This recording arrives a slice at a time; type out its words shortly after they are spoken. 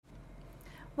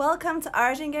Welcome to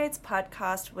Origin Gate's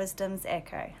podcast, Wisdom's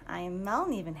Echo. I am Mel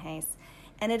Nievenhuis,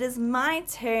 and it is my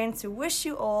turn to wish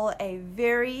you all a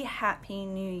very happy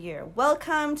new year.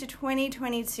 Welcome to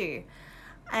 2022.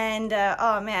 And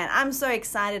oh man, I'm so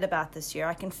excited about this year.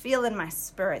 I can feel in my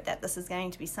spirit that this is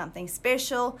going to be something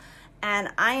special, and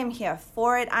I am here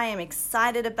for it. I am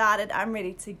excited about it. I'm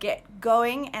ready to get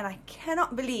going, and I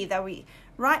cannot believe that we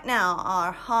right now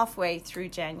are halfway through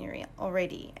January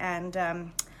already.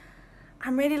 And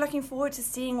I'm really looking forward to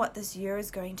seeing what this year is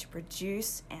going to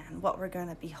produce and what we're going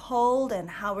to behold and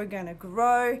how we're going to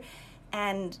grow.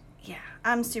 And yeah,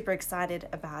 I'm super excited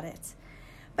about it.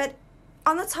 But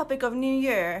on the topic of New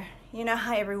Year, you know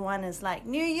how everyone is like,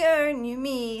 New Year, new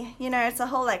me. You know, it's a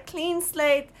whole like clean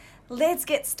slate. Let's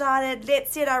get started.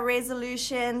 Let's set our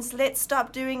resolutions. Let's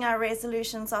stop doing our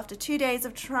resolutions after 2 days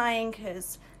of trying,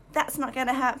 because that's not going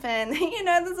to happen. You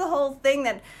know, there's a whole thing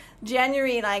that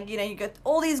January, like, you know, you get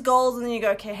all these goals and then you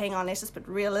go, okay, hang on, let's just put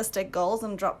realistic goals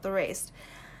and drop the rest.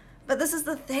 But this is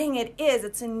the thing,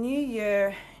 it's a new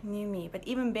year, new me, but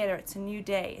even better, it's a new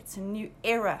day, it's a new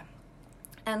era.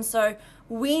 And so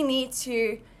we need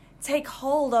to take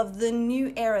hold of the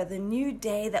new era, the new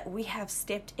day that we have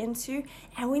stepped into,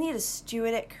 and we need to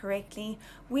steward it correctly.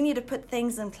 We need to put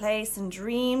things in place and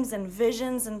dreams and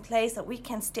visions in place that we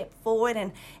can step forward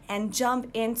and jump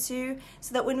into,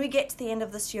 so that when we get to the end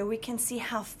of this year, we can see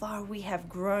how far we have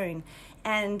grown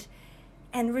and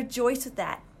rejoice with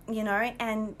that, you know,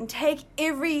 and take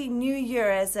every new year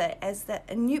as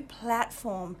a new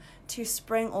platform to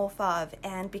spring off of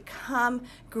and become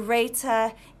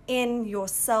greater in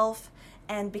yourself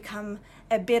and become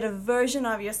a better version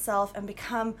of yourself and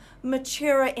become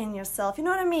maturer in yourself. You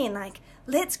know what I mean? Like,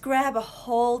 let's grab a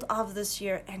hold of this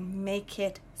year and make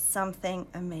it something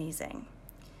amazing.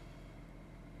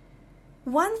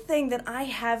 One thing that I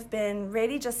have been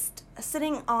really just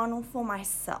sitting on for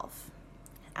myself,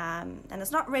 and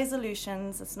it's not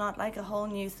resolutions, it's not like a whole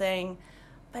new thing,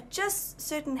 but just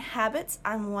certain habits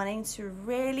I'm wanting to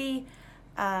really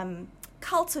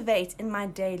cultivate in my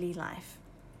daily life.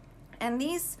 And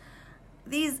these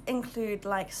include,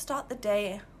 like, start the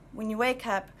day when you wake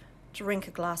up, drink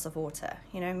a glass of water.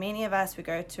 You know, many of us, we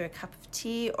go to a cup of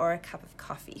tea or a cup of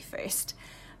coffee first.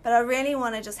 But I really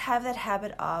want to just have that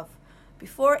habit of,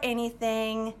 before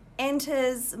anything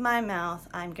enters my mouth,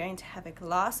 I'm going to have a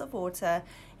glass of water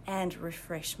and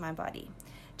refresh my body.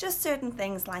 Just certain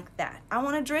things like that. I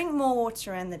want to drink more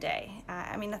water in the day.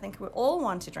 I think we all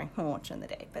want to drink more water in the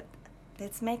day, but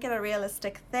let's make it a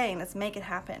realistic thing. Let's make it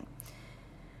happen.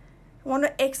 I want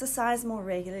to exercise more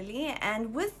regularly,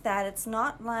 and with that, it's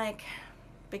not like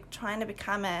trying to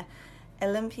become an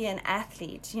Olympian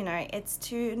athlete. You know, it's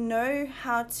to know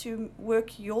how to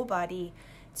work your body,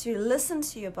 to listen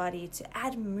to your body, to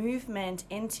add movement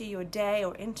into your day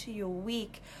or into your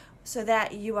week, so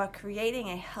that you are creating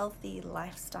a healthy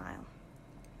lifestyle.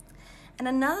 And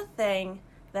another thing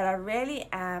that I really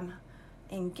am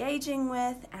engaging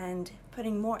with and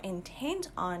putting more intent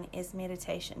on is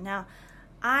meditation. Now,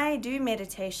 I do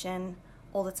meditation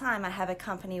all the time. I have a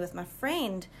company with my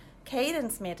friend,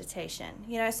 Cadence Meditation.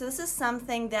 You know, so this is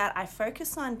something that I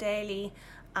focus on daily.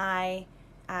 I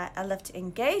love to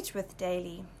engage with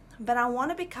daily, but I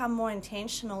want to become more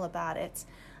intentional about it.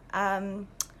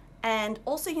 And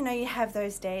also, you know, you have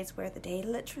those days where the day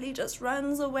literally just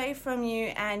runs away from you,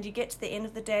 and you get to the end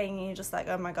of the day and you're just like,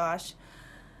 oh my gosh,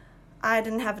 I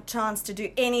didn't have a chance to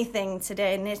do anything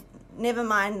today. Never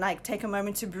mind, like, take a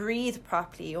moment to breathe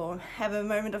properly or have a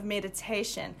moment of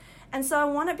meditation. And so I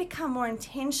want to become more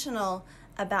intentional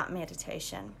about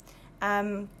meditation.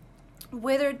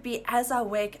 Whether it be as I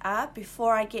wake up,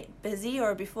 before I get busy,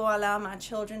 or before I allow my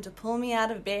children to pull me out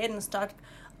of bed and start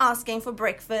asking for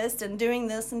breakfast and doing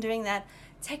this and doing that,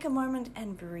 take a moment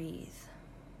and breathe.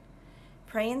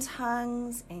 Pray in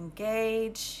tongues,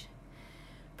 engage,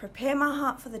 prepare my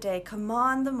heart for the day,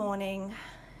 command the morning,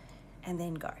 and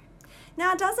then go.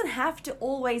 Now, it doesn't have to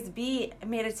always be a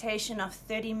meditation of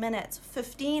 30 minutes,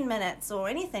 15 minutes, or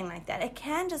anything like that. It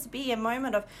can just be a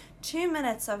moment of 2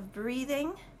 minutes of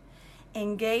breathing,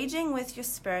 engaging with your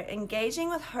spirit, engaging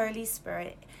with Holy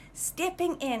Spirit,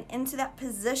 stepping into that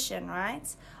position,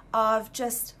 right, of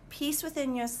just peace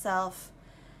within yourself,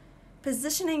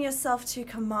 positioning yourself to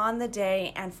command the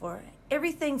day and for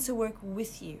everything to work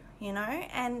with you, you know.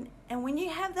 And when you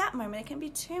have that moment, it can be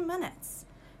 2 minutes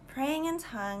praying in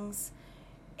tongues.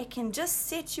 It can just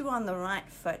set you on the right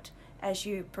foot as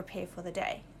you prepare for the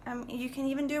day. You can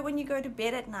even do it when you go to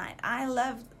bed at night.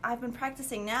 I've been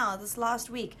practicing now this last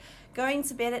week, going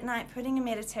to bed at night, putting a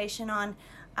meditation on,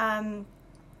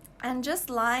 and just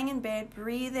lying in bed,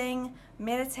 breathing,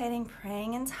 meditating,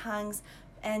 praying in tongues,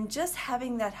 and just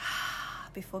having that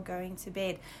before going to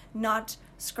bed, not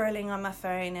scrolling on my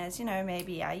phone as,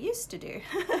 maybe I used to do.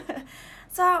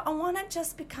 So I want to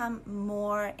just become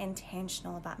more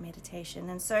intentional about meditation.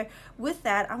 And so with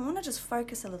that, I want to just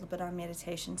focus a little bit on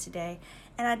meditation today.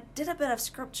 And I did a bit of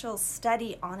scriptural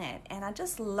study on it, and I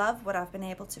just love what I've been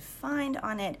able to find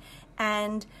on it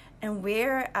and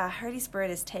where Holy Spirit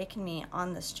has taken me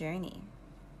on this journey.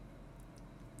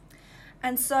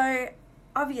 And so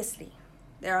obviously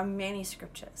there are many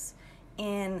scriptures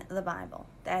in the Bible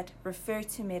that refer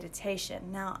to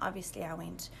meditation. Now, obviously, I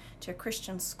went to a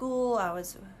Christian school. I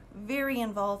was very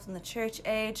involved in the church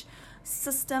age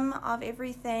system of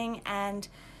everything. And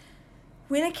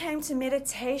when it came to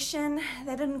meditation,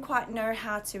 they didn't quite know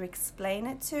how to explain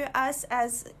it to us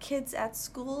as kids at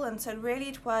school. And so really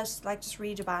it was like, just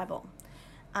read your Bible.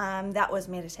 That was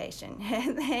meditation.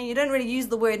 You don't really use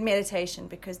the word meditation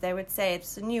because they would say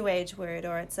it's a new age word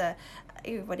or it's a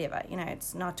whatever,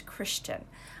 it's not Christian.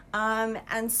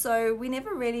 And so we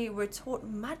never really were taught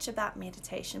much about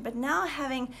meditation. But now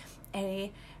having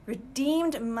a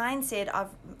redeemed mindset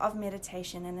of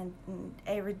meditation and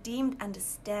a redeemed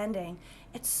understanding,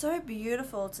 it's so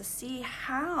beautiful to see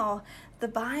how the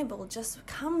Bible just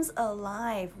comes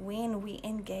alive when we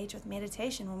engage with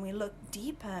meditation, when we look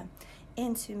deeper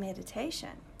into meditation.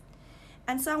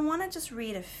 And so I want to just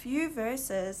read a few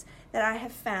verses that I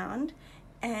have found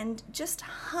and just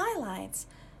highlights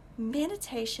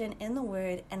meditation in the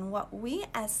Word and what we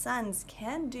as sons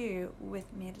can do with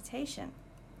meditation.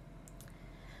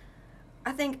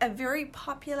 I think a very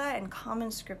popular and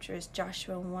common scripture is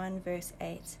Joshua 1 verse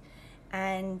 8,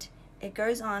 and it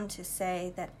goes on to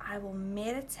say that I will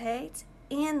meditate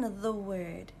in the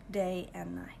Word day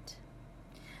and night.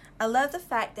 I love the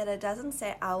fact that it doesn't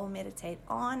say I will meditate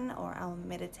on or I will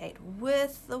meditate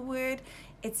with the Word.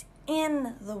 It's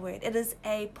in the Word. It is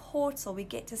a portal. We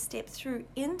get to step through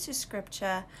into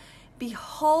Scripture,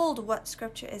 behold what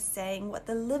Scripture is saying, what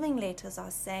the living letters are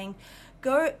saying,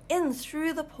 go in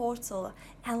through the portal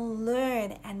and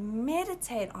learn and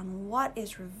meditate on what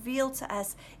is revealed to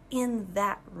us in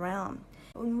that realm.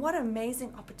 And what an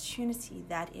amazing opportunity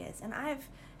that is. And I've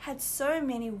had so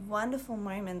many wonderful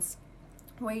moments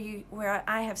where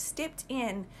I have stepped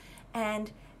in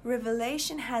and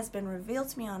revelation has been revealed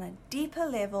to me on a deeper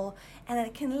level, and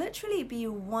it can literally be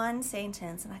one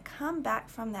sentence, and I come back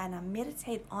from that and I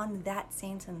meditate on that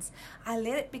sentence. I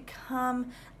let it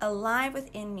become alive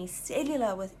within me,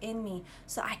 cellular within me,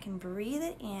 so I can breathe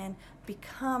it in,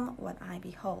 become what I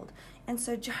behold. And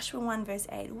so Joshua 1 verse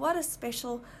 8, what a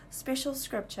special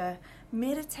scripture.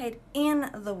 Meditate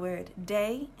in the Word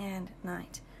day and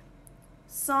night.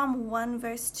 Psalm 1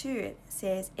 verse 2, it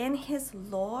says, in his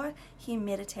law he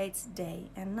meditates day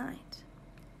and night.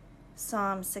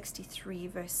 Psalm 63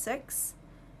 verse 6,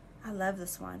 I love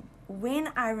this one.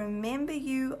 When I remember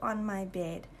you on my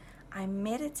bed, I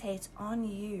meditate on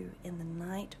you in the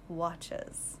night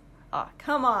watches. Oh,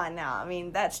 come on now. I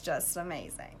mean, that's just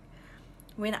amazing.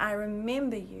 When I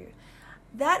remember you.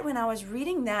 When I was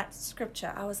reading that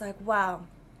scripture, I was like, wow.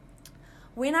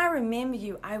 When I remember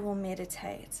you, I will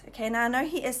meditate. Okay, now I know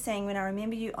he is saying when I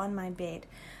remember you on my bed.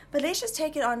 But let's just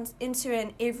take it on into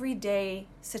an everyday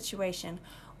situation.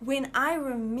 When I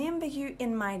remember you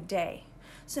in my day.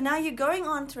 So now you're going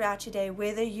on throughout your day,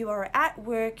 whether you are at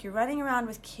work, you're running around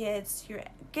with kids, you're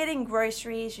getting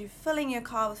groceries, you're filling your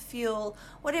car with fuel,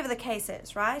 whatever the case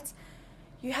is, right?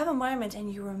 You have a moment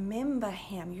and you remember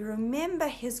him. You remember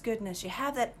his goodness. You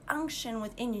have that unction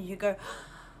within you. You go,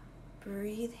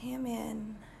 breathe him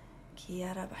in.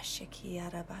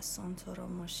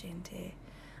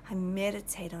 I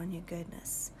meditate on your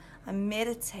goodness. I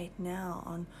meditate now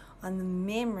on the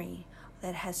memory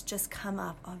that has just come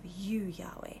up of you,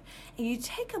 Yahweh. And you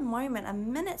take a moment, a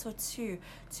minute or two,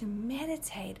 to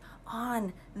meditate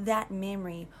on that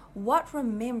memory. What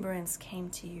remembrance came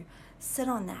to you? Sit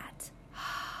on that.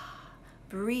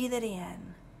 Breathe it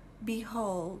in.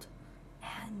 Behold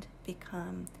and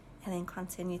become. And then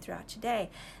continue throughout your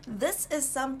day. This is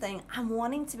something I'm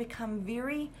wanting to become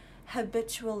very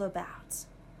habitual about.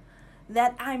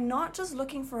 That I'm not just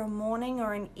looking for a morning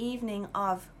or an evening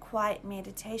of quiet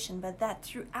meditation, but that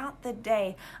throughout the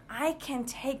day, I can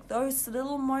take those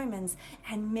little moments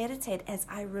and meditate as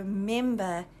I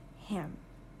remember him.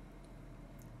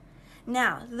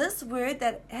 Now, this word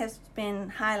that has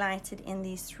been highlighted in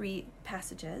these three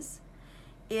passages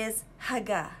is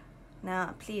Haggah.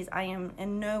 Now, please, I am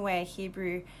in no way a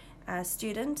Hebrew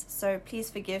student, so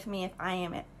please forgive me if I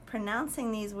am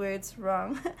pronouncing these words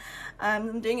wrong.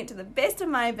 I'm doing it to the best of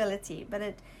my ability, but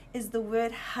it is the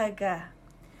word Haggah.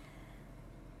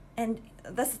 And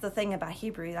this is the thing about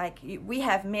Hebrew, like we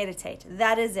have meditate,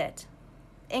 that is it.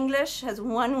 English has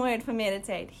one word for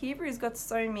meditate. Hebrew's got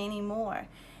so many more.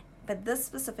 But this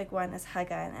specific one is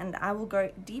Haggah, and I will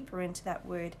go deeper into that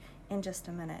word in just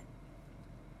a minute.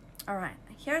 All right,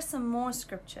 here are some more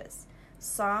scriptures.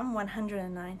 Psalm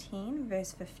 119,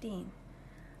 verse 15.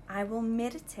 I will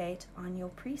meditate on your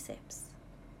precepts.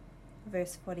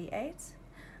 Verse 48.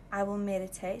 I will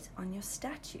meditate on your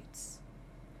statutes.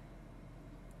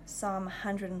 Psalm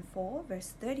 104,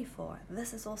 verse 34.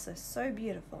 This is also so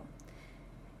beautiful.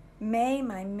 May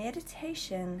my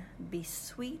meditation be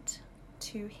sweet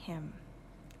to him.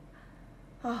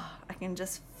 Oh, I can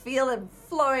just feel it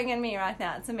flowing in me right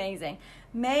now. It's amazing.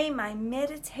 May my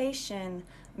meditation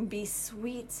be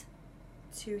sweet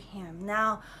to him.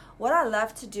 Now, what I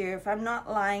love to do if I'm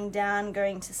not lying down,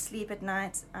 going to sleep at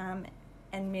night,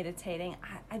 and meditating,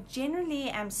 I generally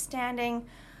am standing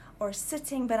or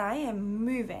sitting, but I am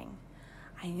moving.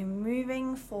 I am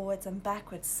moving forwards and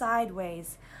backwards,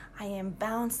 sideways. I am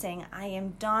bouncing. I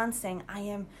am dancing. I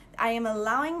am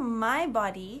allowing my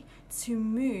body to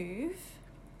move,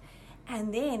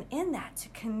 and then in that to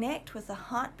connect with the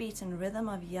heartbeat and rhythm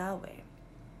of Yahweh.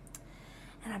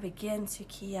 And I begin to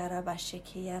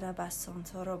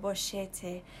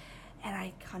and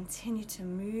I continue to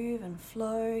move and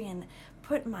flow and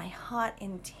put my heart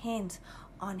intent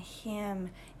on him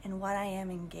and what I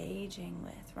am engaging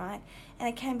with, right? And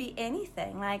it can be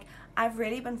anything. Like, I've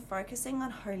really been focusing on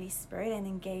Holy Spirit and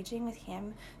engaging with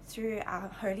him through our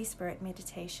Holy Spirit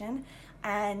meditation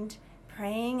and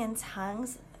praying in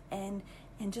tongues and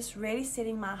just really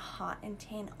setting my heart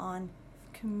intent on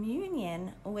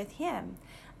communion with him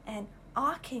and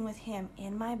arcing with him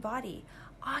in my body,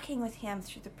 arcing with him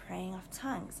through the praying of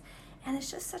tongues. And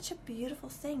it's just such a beautiful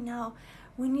thing. Now,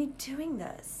 when you're doing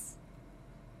this,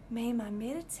 may my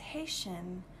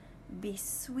meditation be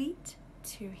sweet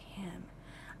to him.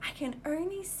 I can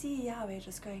only see Yahweh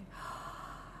just going,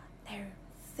 they're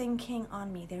thinking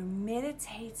on me, they're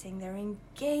meditating, they're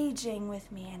engaging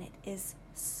with me, and it is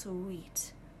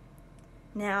sweet.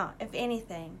 Now, if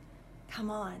anything,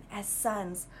 come on, as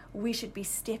sons, we should be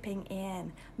stepping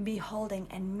in, beholding,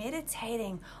 and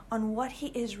meditating on what he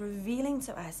is revealing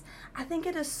to us. I think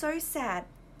it is so sad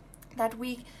that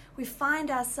we find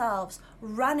ourselves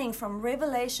running from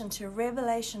revelation to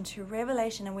revelation to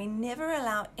revelation, and we never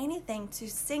allow anything to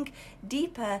sink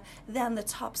deeper than the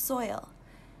topsoil.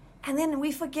 And then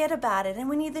we forget about it and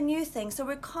we need the new thing. So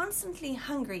we're constantly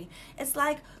hungry. It's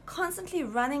like constantly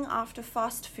running after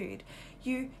fast food.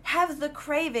 You have the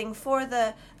craving for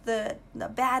the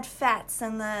bad fats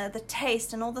and the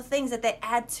taste and all the things that they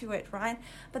add to it, right?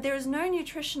 But there is no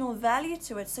nutritional value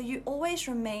to it. So you always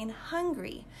remain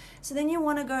hungry. So then you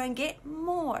want to go and get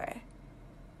more.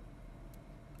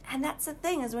 And that's the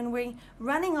thing, is when we're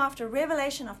running after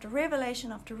revelation after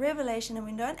revelation after revelation and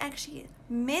we don't actually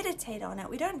meditate on it,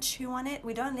 we don't chew on it,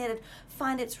 we don't let it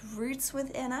find its roots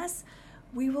within us,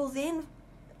 we will then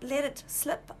let it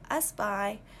slip us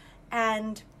by,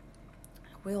 and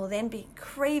we will then be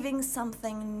craving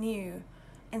something new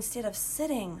instead of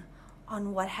sitting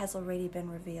on what has already been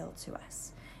revealed to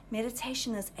us.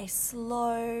 Meditation is a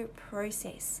slow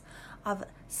process of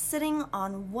sitting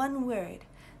on one word,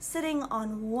 sitting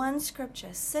on one scripture,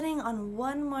 sitting on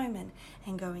one moment,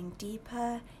 and going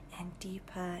deeper and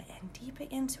deeper and deeper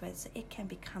into it so it can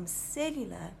become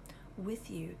cellular with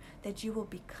you, that you will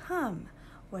become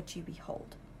what you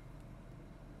behold.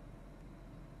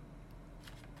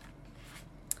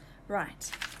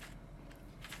 Right.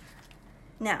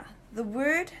 Now, the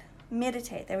word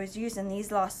meditate that was used in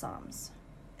these last Psalms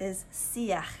is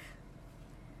siach.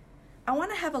 I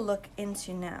want to have a look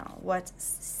into now what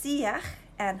siach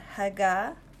and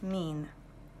Haggah mean.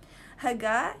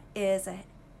 Haggah is a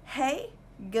hey,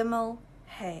 gimel,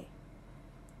 hey.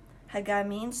 Haggah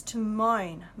means to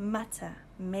moan, mutter,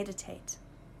 meditate.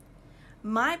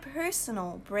 My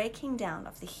personal breaking down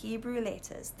of the Hebrew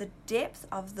letters, the depth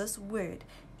of this word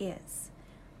is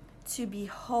to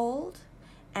behold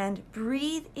and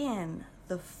breathe in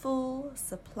the full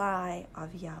supply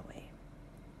of Yahweh.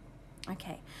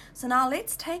 Okay, so now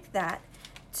let's take that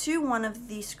to one of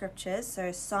these scriptures,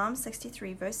 so Psalm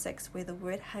 63 verse 6, where the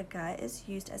word Haggah is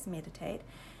used as meditate,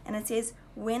 and it says,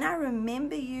 when I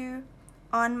remember you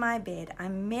on my bed, I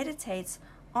meditate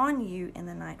on you in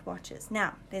the night watches.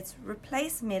 Now, let's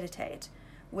replace meditate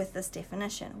with this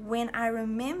definition. When I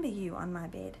remember you on my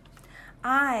bed,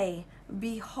 I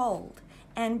behold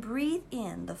and breathe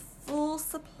in the full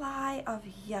supply of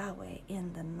Yahweh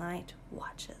in the night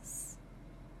watches.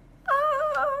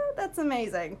 Ah, that's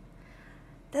amazing.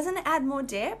 Doesn't it add more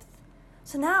depth?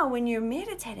 So now when you're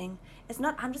meditating, it's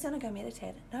not, I'm just going to go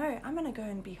meditate. No, I'm going to go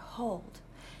and behold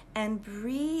and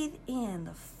breathe in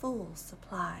the full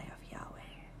supply of Yahweh.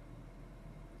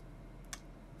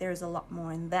 There's a lot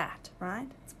more in that, right?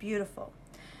 It's beautiful.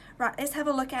 Right, let's have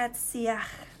a look at Siach.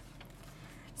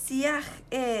 Siach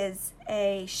is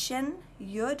a Shin,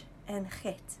 Yud, and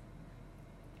Chet.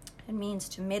 It means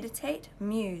to meditate,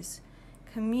 muse,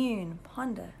 commune,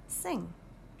 ponder, sing.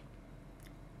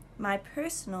 My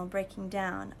personal breaking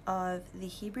down of the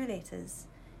Hebrew letters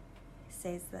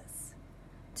says this: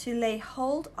 to lay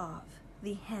hold of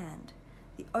the hand,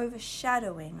 the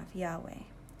overshadowing of Yahweh,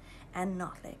 and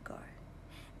not let go,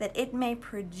 that it may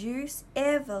produce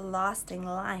everlasting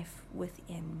life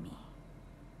within me.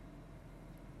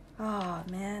 Oh,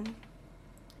 man.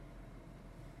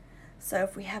 So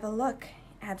if we have a look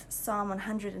at Psalm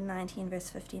 119, verse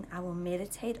 15, I will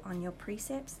meditate on your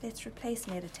precepts. Let's replace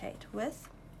meditate with,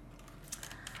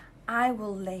 I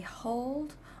will lay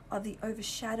hold of the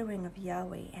overshadowing of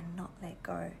Yahweh and not let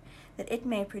go, that it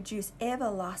may produce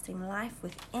everlasting life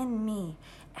within me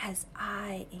as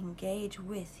I engage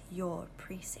with your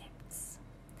precepts,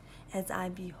 as I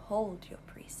behold your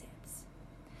precepts.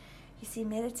 You see,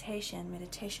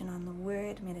 meditation on the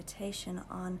word, meditation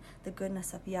on the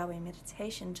goodness of Yahweh,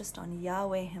 meditation just on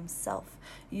Yahweh himself,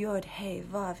 Yod, He,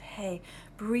 Vav, He,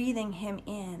 breathing him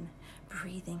in,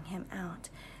 breathing him out.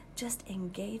 Just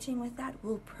engaging with that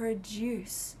will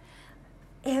produce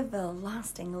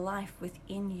everlasting life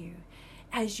within you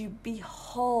as you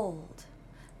behold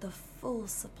the full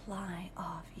supply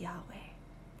of Yahweh.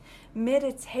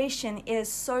 Meditation is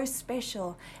so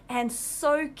special and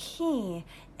so key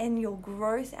in your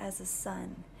growth as a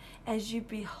son. As you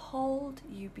behold,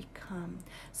 you become.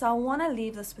 So I want to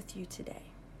leave this with you today.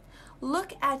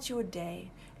 Look at your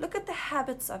day. Look at the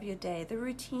habits of your day, the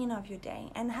routine of your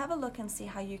day, and have a look and see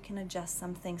how you can adjust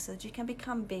some things so that you can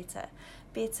become better.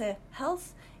 Better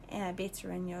health,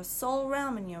 better in your soul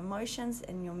realm, in your emotions,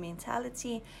 in your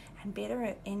mentality, and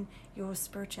better in your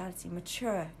spirituality,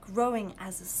 mature, growing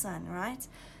as a son, right?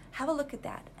 Have a look at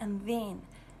that, and then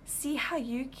see how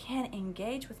you can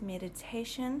engage with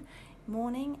meditation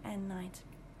morning and night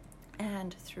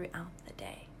and throughout the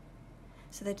day,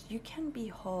 so that you can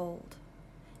behold,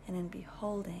 and in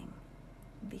beholding,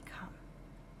 become.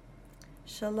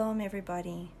 Shalom,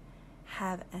 everybody.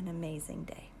 Have an amazing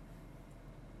day.